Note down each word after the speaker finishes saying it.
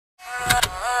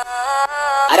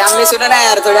अरे हमने सुना ना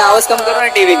यार, थोड़े आवाज कम करो ना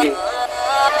टीवी की।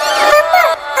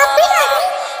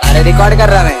 अरे रिकॉर्ड कर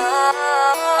रहा मैं।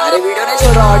 अरे वीडियो नहीं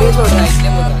छोड़ रहा, ऑडियो छोड़ रहा,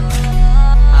 इसलिए बोल रहा।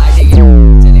 हाँ ठीक है,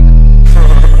 चलेगा।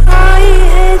 आई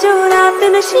है जो रात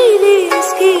नशीली,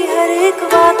 इसकी हर एक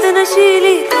बात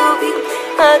नशीली, तो भी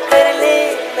आ कर ले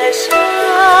नशा।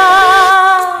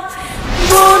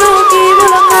 दोनों की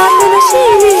मुलाकात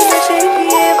नशीली, नशे की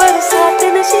ये बरसात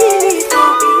नशीली, तो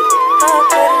भी आ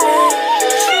कर ले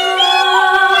नशा।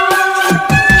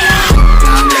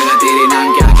 नाम लगा तेरे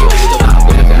नाम क्या क्यों तो बाप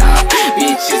लगा,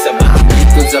 बीच से सब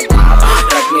तू जबाब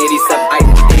रख मेरी सब आई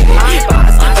तेरे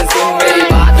पास। सुन मेरी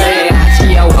बात है आज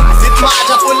की आवाज,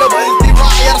 माझ्या फुल भलती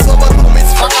वायर सोबत तुम्हीच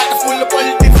फटाट फुल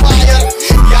पलटी फायर,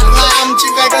 यांना आमची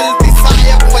काय गलती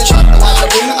साहेब, पण शॉट माझा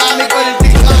गुण आम्ही गलती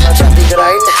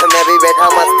राइट। मैं भी बैठा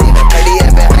मस्ती में, खड़ी है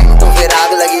behind तो फिर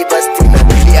आग लगी बस्ती में।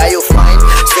 Baby are you fine,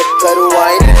 SIP करूं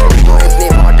वाइन, तो इतनी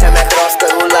हॉट है मैं क्रॉस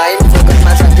करूं लाइन, फोकस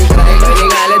मैं सब दिख राइट। मेरे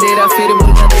गाले दे रहा फिर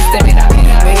बोलता दोस्त मेरा,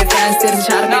 मेरे फैंस तेरे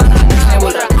चार मैं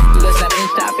बोल रहा तू तो सब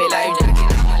इंस्टा पे लाइव जाके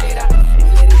नाम ले रहा।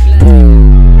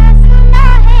 सुना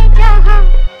है जहां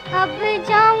अब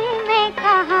जाऊं मैं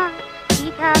कहां,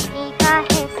 सीधा फीका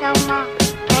है समा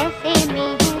ऐसे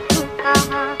में है तू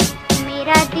कहां,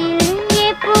 मेरा दिल ये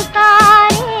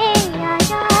पुकारे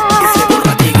आजा।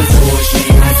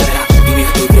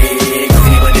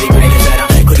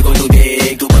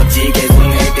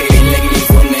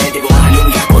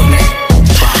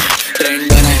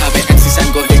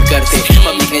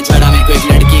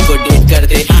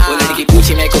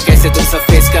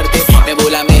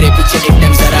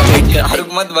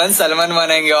 मत बन सलमान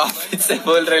बनाएंगे ऑफिस से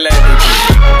बोल रहे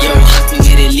यो हाथ में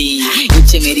मेरे लिए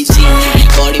नीचे मेरी जीन,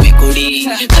 बॉडी में कुड़ी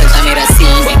खलता मेरा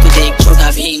सीन, तू देख छोटा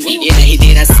भीम ये नहीं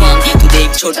तेरा सीन, तू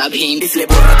देख छोटा भीम इसलिए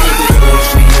बोल रहा था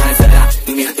जरा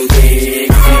दुनिया तू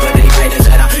देख बदल फायदा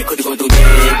जरा खुद को तू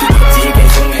देख, तू पबजी के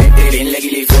जोन में तेरे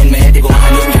लगी फोन में देखो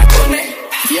मालूम क्या कौन है।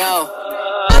 यो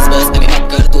बस बस अभी मत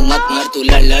कर तू मत मर तू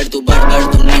लड़ लड़ तू बढ़ बढ़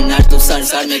तू नड़ तू सर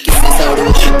सर में किससे सड़ू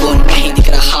कौन नहीं दिख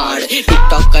रहा हार्ड,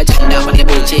 टिकटॉक का झंडा अपने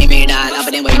बोझे में डाल,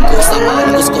 अपने भाई को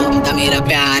संभाल उसको था मेरा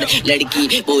प्यार,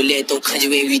 लड़की बोले तो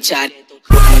खजवे विचार।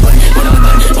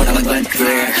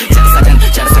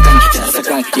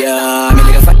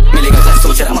 मिलेगा फल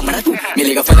सोच रहा मना तू,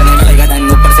 मिलेगा फल नहीं मिलेगा धन,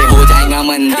 ऊपर से हो जाएगा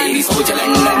मन तेरी सोच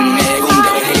लंदन में घूमते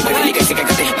हुए बदली कैसे क्या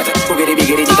करते मतलब तू गिरे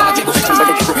बिगड़े जी का को फैशन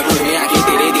बड़े को में आके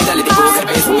तेरे दिल डाले देखो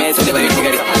मैं सुने बड़े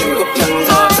बिगड़े साले को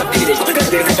चंदा सब तेरी देखो कर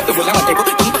दे तो बोला मत देखो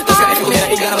तुम तो सारे मेरा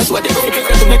एक गाना बस हुआ देखो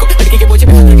तुमने को लड़की के बोझे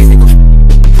पे किसी को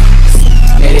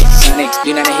मेरे गाने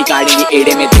बिना नहीं काटेंगे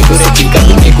एड़े में तेरे रे दिल का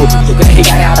तुमने को तू नहीं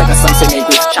गाने आता कसम से मेरे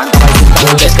को शांत भाई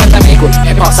तू बेस्ट करता मेरे को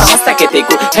है पाप समझता के तेरे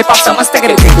को है पाप समझता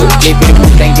करे तेरे को ले फिर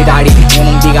मुंह की दाढ़ी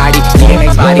मुंह की गाड़ी ये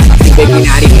मैं बारी पे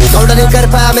किनारी काउंटर नहीं कर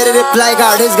पाया मेरे रिप्लाई का,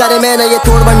 इस गाने में ना ये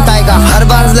तोड़ बनताई का, हर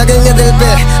बार लगेंगे दिल पे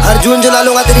हर जून जुला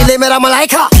लूंगा तेरी ले मेरा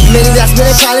मलाइका, मेरी व्यास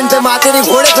मेरे चैलेंज पे माँ तेरी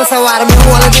घोड़े पे सवार, मैं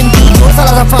हूँ वाला दिन दो साल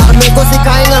सफार, मेरे को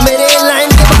सिखाएगा मेरे लाइन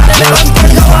के बारे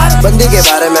में, बंदी के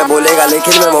बारे में बोलेगा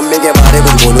लेकिन मैं मम्मी के बारे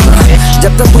कुछ बोलूंगा,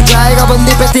 जब तक तू जाएगा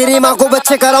बंदी पे तेरी माँ को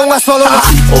बच्चे कराऊंगा सोलो।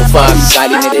 ओ फक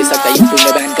गाली नहीं दे सकता यूट्यूब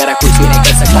में बैन करा कुछ भी नहीं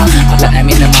कर सकता, मतलब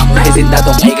एमिन मामू है जिंदा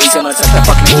तो मैं कहीं से मर सकता,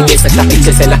 फक नहीं दे सकता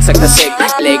पीछे से लग सकता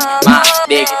शेक लेग माँ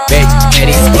देख वेट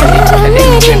मेरी